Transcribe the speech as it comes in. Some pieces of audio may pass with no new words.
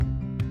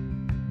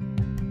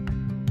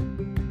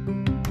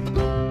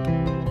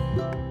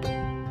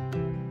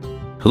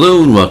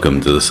Hello and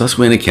welcome to the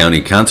Susquehanna County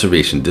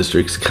Conservation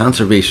District's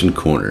Conservation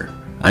Corner.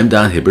 I'm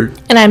Don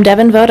Hibbert. And I'm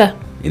Devin Voda.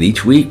 And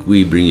each week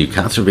we bring you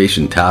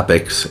conservation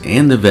topics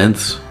and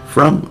events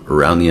from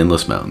around the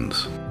Endless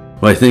Mountains.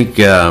 Well, I think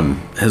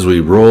as we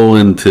roll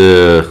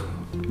into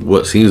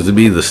what seems to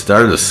be the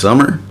start of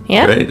summer,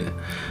 right?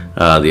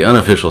 The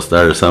unofficial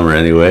start of summer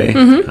anyway.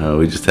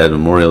 We just had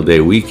Memorial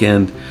Day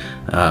weekend.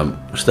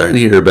 We're starting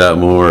to hear about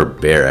more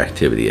bear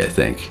activity, I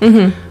think.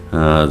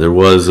 There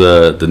was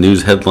the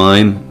news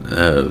headline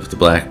of the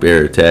black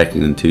bear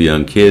attacking 2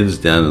 young kids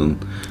down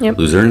in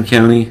Luzerne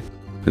County.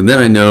 And then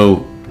I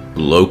know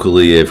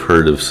locally I've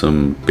heard of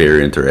some bear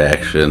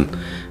interaction.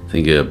 I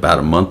think about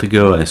a month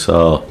ago I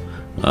saw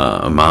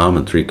a mom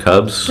and 3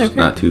 cubs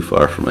not too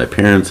far from my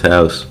parents'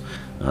 house.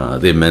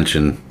 They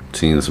mentioned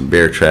seeing some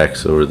bear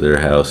tracks over their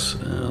house.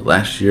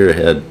 Last year I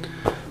had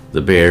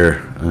the bear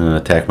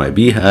attack my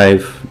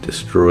beehive,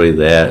 destroy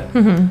that.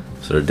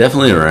 So they're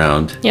definitely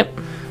around.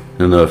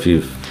 I don't know if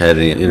you've had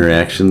any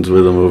interactions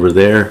with them over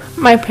there.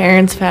 My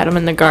parents have had them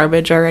in the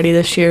garbage already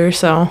this year,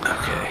 so.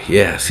 Okay,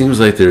 yeah, seems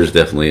like there's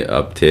definitely an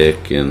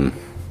uptick in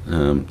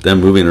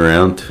them moving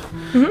around.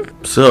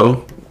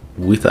 So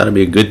we thought it'd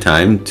be a good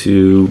time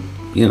to,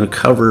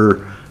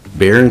 cover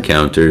bear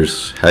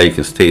encounters, how you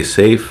can stay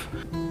safe.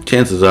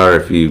 Chances are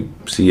if you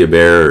see a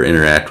bear or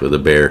interact with a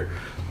bear,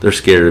 they're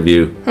scared of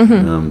you.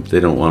 They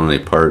don't want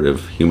any part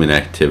of human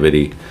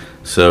activity.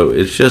 So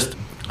it's just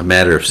a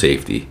matter of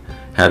safety.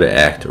 How to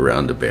act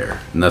around a bear,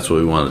 and that's what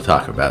we want to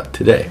talk about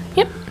today.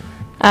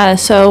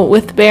 So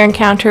with bear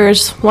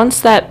encounters, once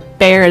that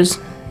bear has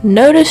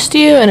noticed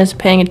you and is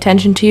paying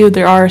attention to you,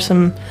 there are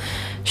some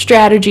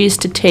strategies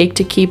to take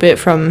to keep it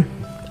from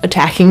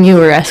attacking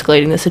you or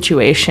escalating the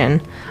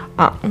situation.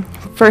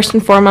 First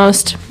and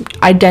foremost,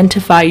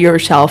 identify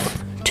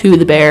yourself to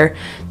the bear.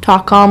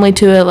 Talk calmly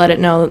to it, let it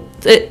know,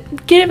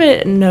 give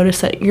it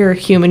notice that you're a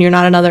human, you're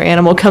not another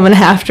animal coming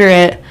after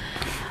it.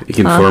 You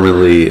can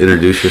formally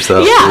introduce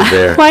yourself to the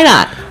bear. Why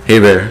not? Hey,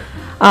 bear.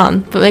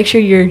 But make sure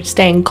you're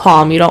staying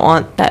calm. You don't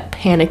want that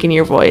panic in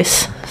your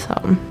voice.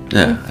 So.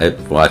 Yeah, I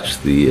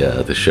watched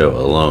the show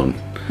Alone,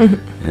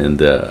 and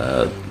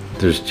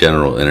there's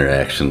general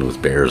interaction with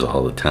bears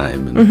all the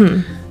time,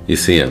 and you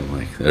see them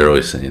like they're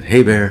always saying,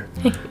 "Hey, bear."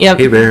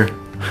 Hey, bear.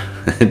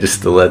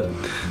 Just to let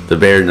the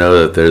bear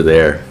know that they're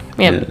there.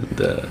 And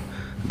the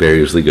bear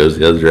usually goes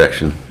the other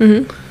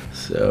direction.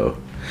 So,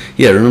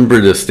 yeah, remember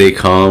to stay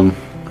calm.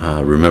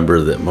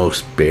 Remember that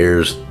most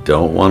bears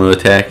don't want to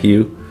attack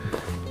you,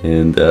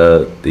 and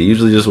they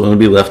usually just want to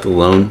be left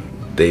alone.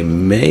 They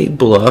may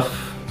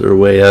bluff their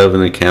way out of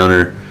an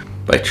encounter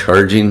by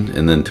charging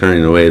and then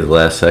turning away at the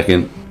last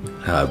second.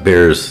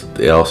 Bears,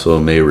 they also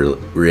may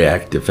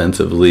react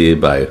defensively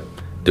by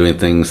doing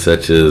things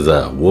such as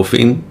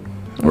wolfing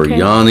or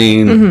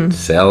yawning,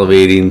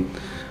 salivating.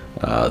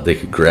 They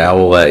could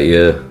growl at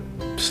you,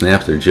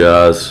 snap their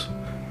jaws.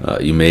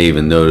 You may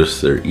even notice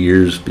their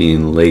ears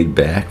being laid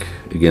back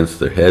against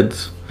their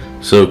heads.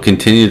 So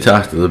continue to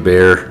talk to the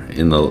bear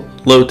in the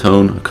low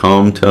tone, a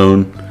calm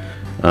tone,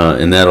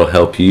 and that'll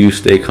help you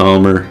stay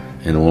calmer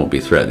and it won't be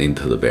threatening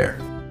to the bear.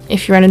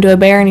 If you run into a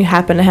bear and you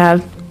happen to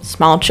have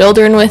small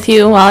children with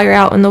you while you're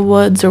out in the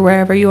woods or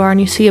wherever you are and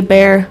you see a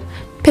bear,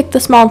 pick the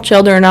small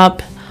children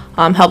up.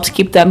 Helps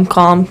keep them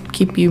calm,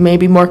 keep you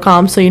maybe more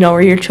calm so you know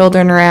where your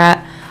children are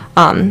at.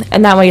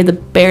 And that way the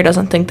bear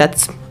doesn't think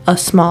that's a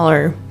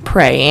smaller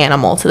prey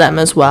animal to them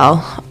as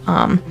well.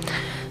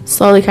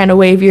 Slowly kind of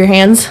wave your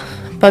hands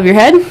above your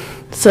head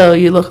so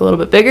you look a little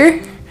bit bigger.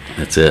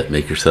 That's it.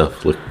 Make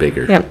yourself look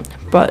bigger.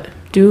 But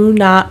do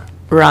not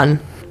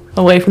run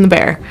away from the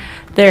bear.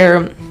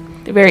 They're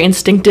very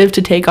instinctive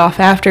to take off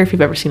after. If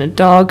you've ever seen a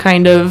dog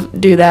kind of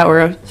do that,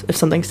 where if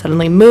something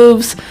suddenly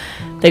moves,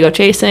 they go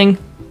chasing.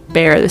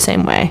 Bear the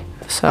same way.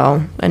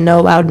 So, and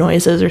no loud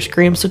noises or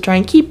screams. So try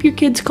and keep your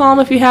kids calm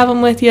if you have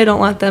them with you. Don't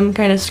let them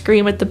kind of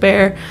scream at the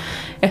bear.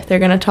 If they're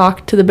going to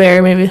talk to the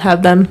bear, maybe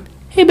have them,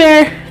 "Hey,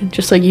 bear,"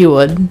 just like you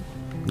would.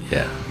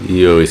 Yeah,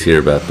 you always hear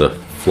about the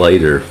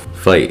flight or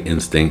fight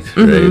instinct,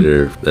 right?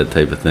 Or that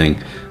type of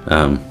thing.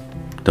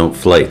 Don't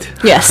flight.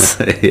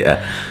 Yes.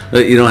 Yeah,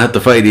 but you don't have to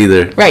fight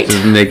either. Right.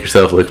 Just make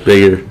yourself look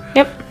bigger.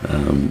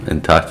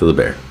 And talk to the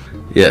bear.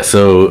 Yeah,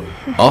 so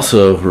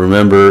also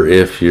remember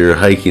if you're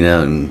hiking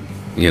out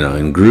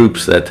in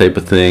groups, that type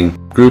of thing.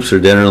 Groups are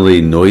generally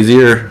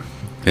noisier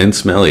and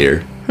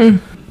smellier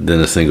than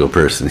a single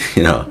person,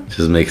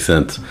 just makes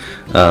sense.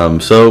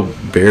 So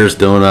bears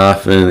don't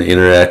often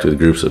interact with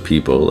groups of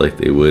people like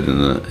they would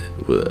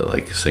with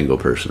like a single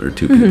person or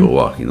 2 people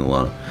walking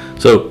along.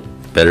 So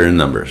better in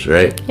numbers,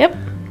 right?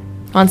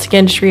 Once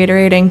again, just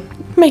reiterating,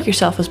 make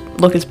yourself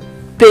look as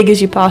big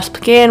as you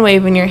possibly can,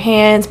 waving your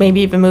hands,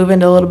 maybe even move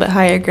into a little bit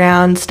higher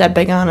ground,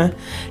 stepping on a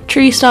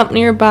tree stump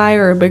nearby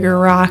or a bigger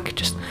rock.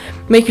 Just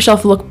make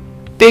yourself look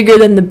bigger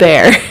than the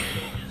bear.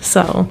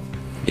 So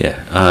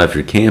yeah, if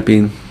you're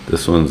camping,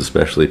 this one's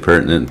especially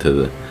pertinent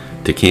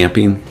to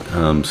camping.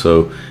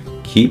 So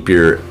keep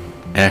your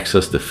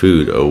access to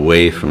food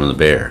away from the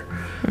bear.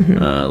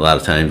 A lot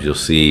of times you'll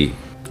see,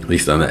 at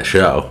least on that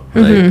show,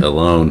 right,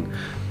 Alone,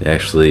 They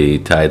actually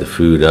tie the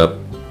food up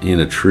in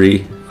a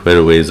tree quite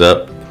a ways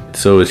up.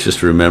 So it's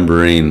just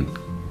remembering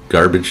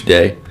garbage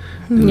day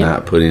and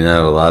not putting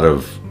out a lot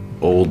of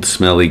old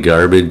smelly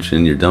garbage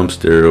in your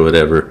dumpster or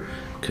whatever,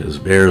 because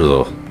bears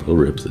will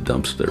rip the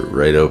dumpster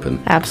right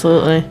open.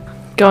 Absolutely.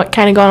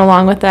 Kind of going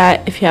along with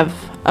that, if you have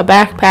a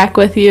backpack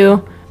with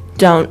you,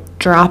 don't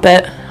drop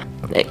it.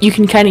 You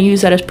can kind of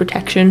use that as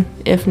protection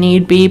if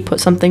need be.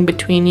 Put something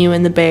between you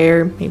and the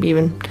bear, maybe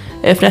even,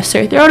 if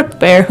necessary, throw it at the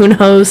bear, who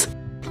knows.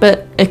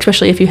 But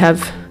especially if you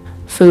have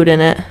food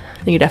in it,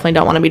 you definitely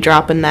don't want to be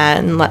dropping that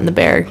and letting the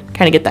bear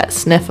kind of get that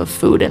sniff of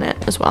food in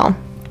it as well.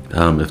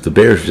 If the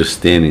bear's just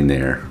standing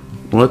there,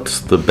 what's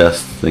the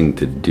best thing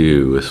to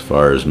do as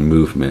far as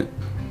movement,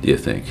 do you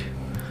think?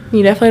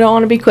 You definitely don't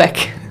want to be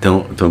quick.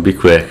 Don't be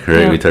quick, right?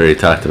 Yep. We already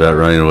talked about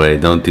running away.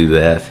 Don't do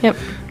that. Yep.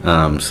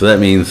 So that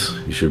means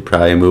you should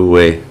probably move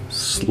away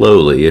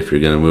slowly if you're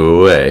going to move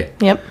away.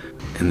 Yep.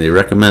 And they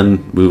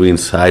recommend moving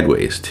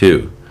sideways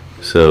too.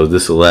 So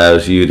this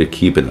allows you to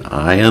keep an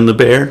eye on the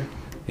bear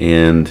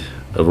and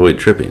avoid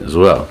tripping as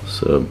well.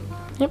 So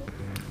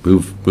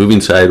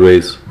moving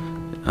sideways,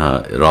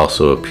 it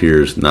also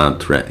appears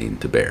non-threatening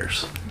to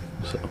bears.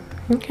 So.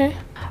 Okay.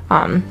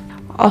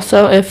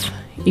 Also, if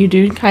you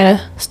do kind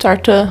of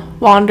start to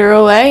wander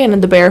away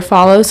and the bear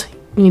follows,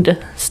 you need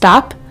to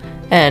stop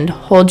and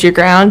hold your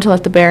ground to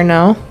let the bear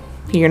know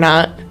you're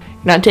not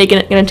gonna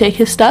take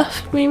his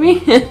stuff,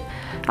 maybe.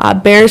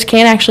 Bears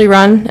can actually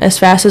run as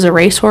fast as a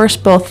racehorse,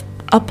 both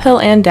uphill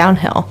and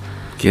downhill.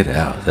 Get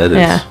out. That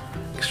is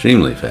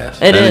extremely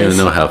fast. I don't even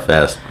know how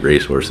fast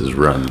racehorses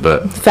run,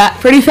 but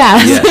pretty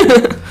fast.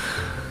 Yeah.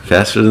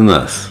 Faster than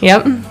us.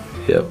 Yep.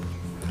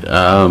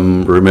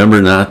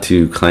 Remember not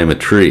to climb a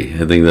tree.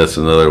 I think that's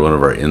another one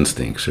of our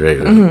instincts, right?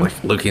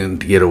 Like looking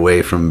to get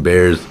away from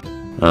bears.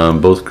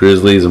 Both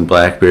grizzlies and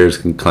black bears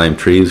can climb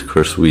trees. Of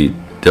course, we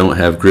don't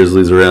have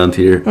grizzlies around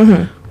here.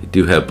 We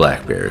do have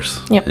black bears,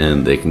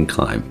 and they can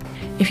climb.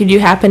 If you do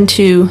happen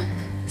to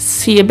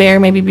see a bear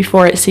maybe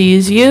before it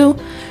sees you,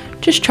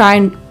 just try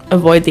and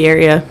avoid the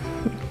area.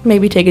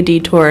 Maybe take a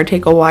detour,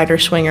 take a wider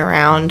swing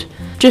around.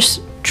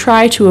 Just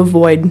try to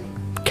avoid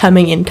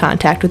coming in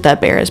contact with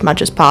that bear as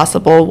much as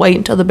possible. Wait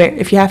until the bear,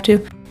 if you have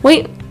to,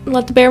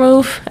 let the bear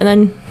move, and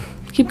then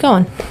keep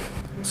going.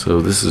 So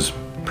this is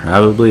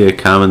probably a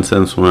common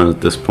sense one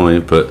at this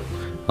point, but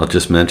I'll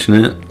just mention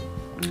it.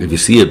 If you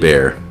see a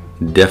bear,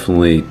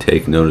 definitely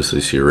take notice of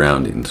your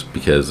surroundings,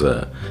 because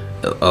a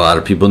lot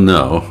of people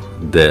know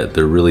that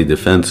they're really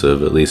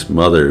defensive, at least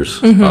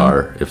mothers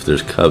are, if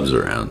there's cubs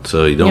around.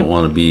 So you don't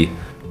want to be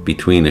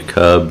between a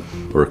cub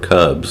or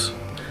cubs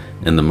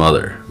and the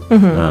mother.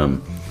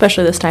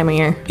 Especially this time of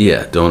year.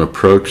 Yeah, don't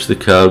approach the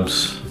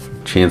cubs.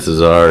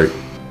 Chances are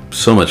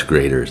so much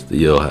greater that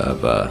you'll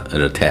have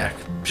an attack.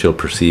 She'll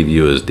perceive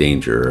you as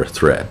danger or a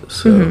threat.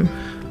 So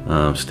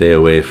stay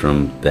away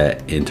from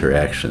that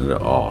interaction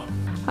at all.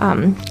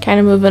 Kind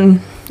of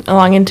moving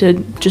along into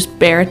just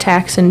bear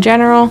attacks in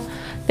general.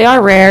 They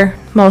are rare.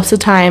 Most of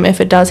the time, if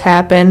it does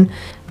happen,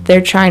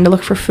 they're trying to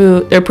look for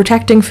food. They're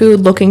protecting food,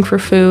 looking for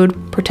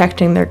food,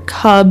 protecting their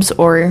cubs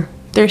or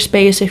their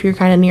space. If you're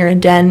kind of near a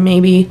den,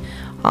 maybe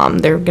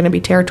they're going to be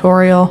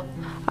territorial.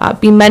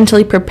 Be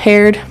mentally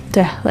prepared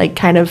to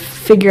kind of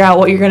figure out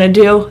what you're going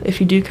to do if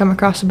you do come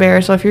across a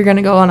bear. So if you're going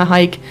to go on a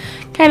hike,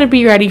 kind of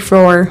be ready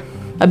for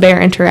a bear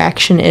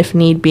interaction if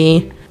need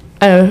be.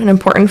 An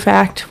important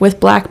fact with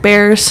black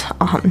bears,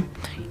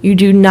 you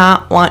do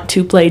not want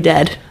to play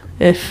dead.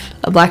 If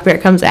a black bear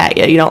comes at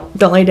you,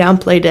 don't lay down,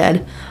 play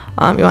dead.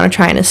 You want to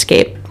try and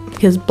escape,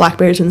 because black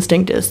bear's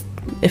instinct is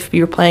if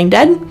you're playing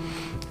dead,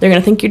 they're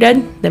going to think you're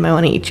dead, they might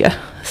want to eat you.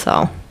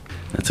 So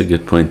that's a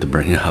good point to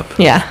bring up.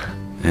 Yeah.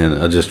 And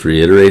I'll just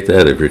reiterate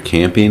that if you're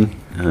camping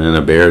and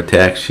a bear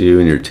attacks you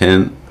in your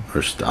tent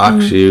or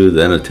stalks you,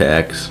 then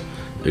attacks,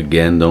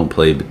 again, don't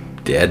play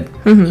dead.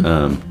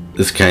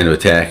 This kind of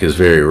attack is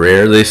very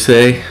rare, they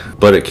say,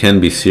 but it can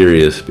be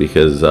serious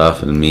because it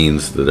often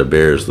means that a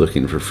bear is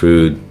looking for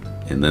food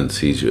and then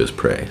sees you as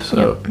prey.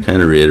 So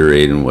kind of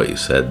reiterating what you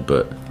said,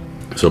 but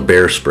so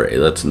bear spray,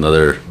 that's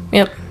another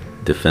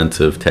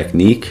defensive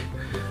technique.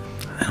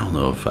 I don't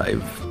know if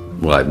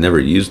I've never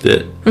used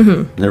it.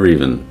 Never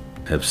even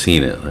have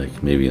seen it,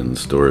 like maybe in the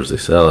stores they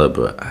sell it,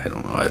 but I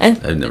don't know.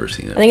 I've never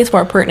seen it. I think it's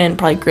more pertinent in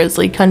probably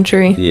grizzly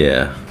country.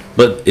 Yeah,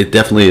 but it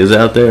definitely is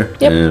out there.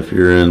 And if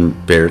you're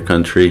in bear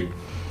country,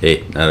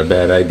 hey, not a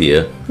bad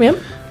idea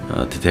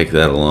to take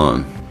that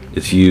along.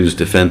 It's used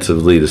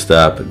defensively to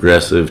stop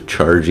aggressive,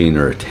 charging,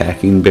 or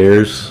attacking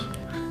bears.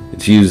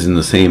 It's used in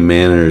the same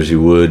manner as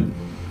you would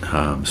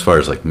as far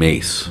as like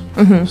mace.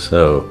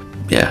 So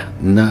yeah,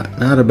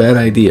 not a bad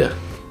idea.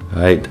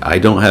 I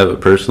don't have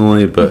it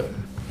personally, but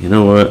you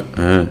know what?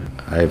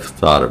 I've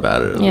thought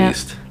about it at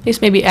least. At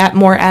least maybe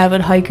more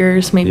avid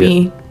hikers,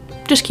 maybe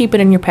just keep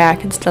it in your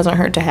pack. It doesn't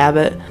hurt to have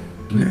it.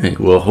 All right.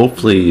 Well,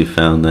 hopefully you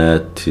found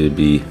that to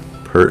be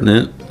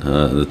pertinent,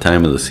 the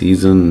time of the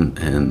season,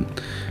 and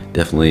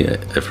definitely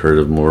I've heard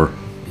of more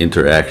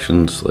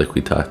interactions like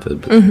we talked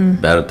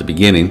about at the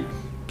beginning.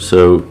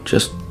 So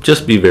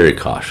just be very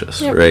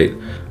cautious, right?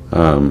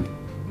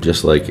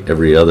 just like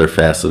every other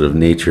facet of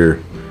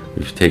nature,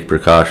 if you take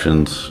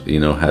precautions, you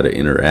know how to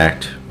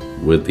interact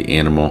with the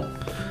animal,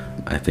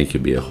 I think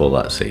you'll be a whole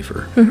lot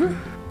safer.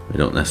 We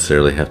don't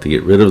necessarily have to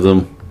get rid of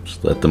them,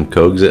 just let them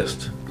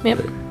coexist. Yep.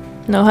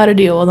 Know how to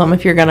deal with them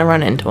if you're going to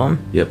run into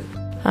them. Yep.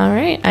 All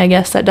right, I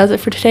guess that does it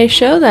for today's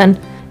show then.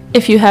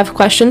 If you have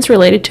questions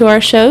related to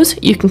our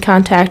shows, you can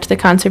contact the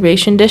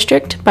Conservation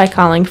District by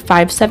calling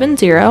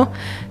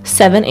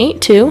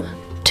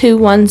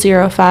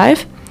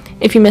 570-782-2105.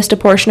 If you missed a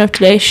portion of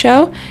today's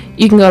show,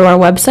 you can go to our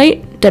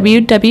website,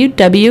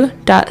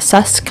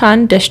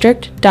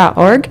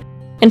 www.suscondistrict.org,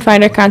 and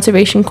find our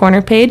Conservation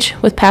Corner page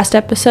with past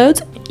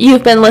episodes.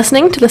 You've been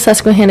listening to the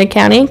Susquehanna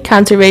County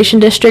Conservation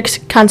District's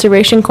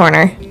Conservation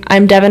Corner.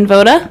 I'm Devin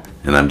Voda.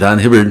 And I'm Don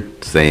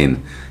Hibbard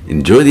saying,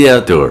 enjoy the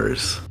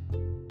outdoors.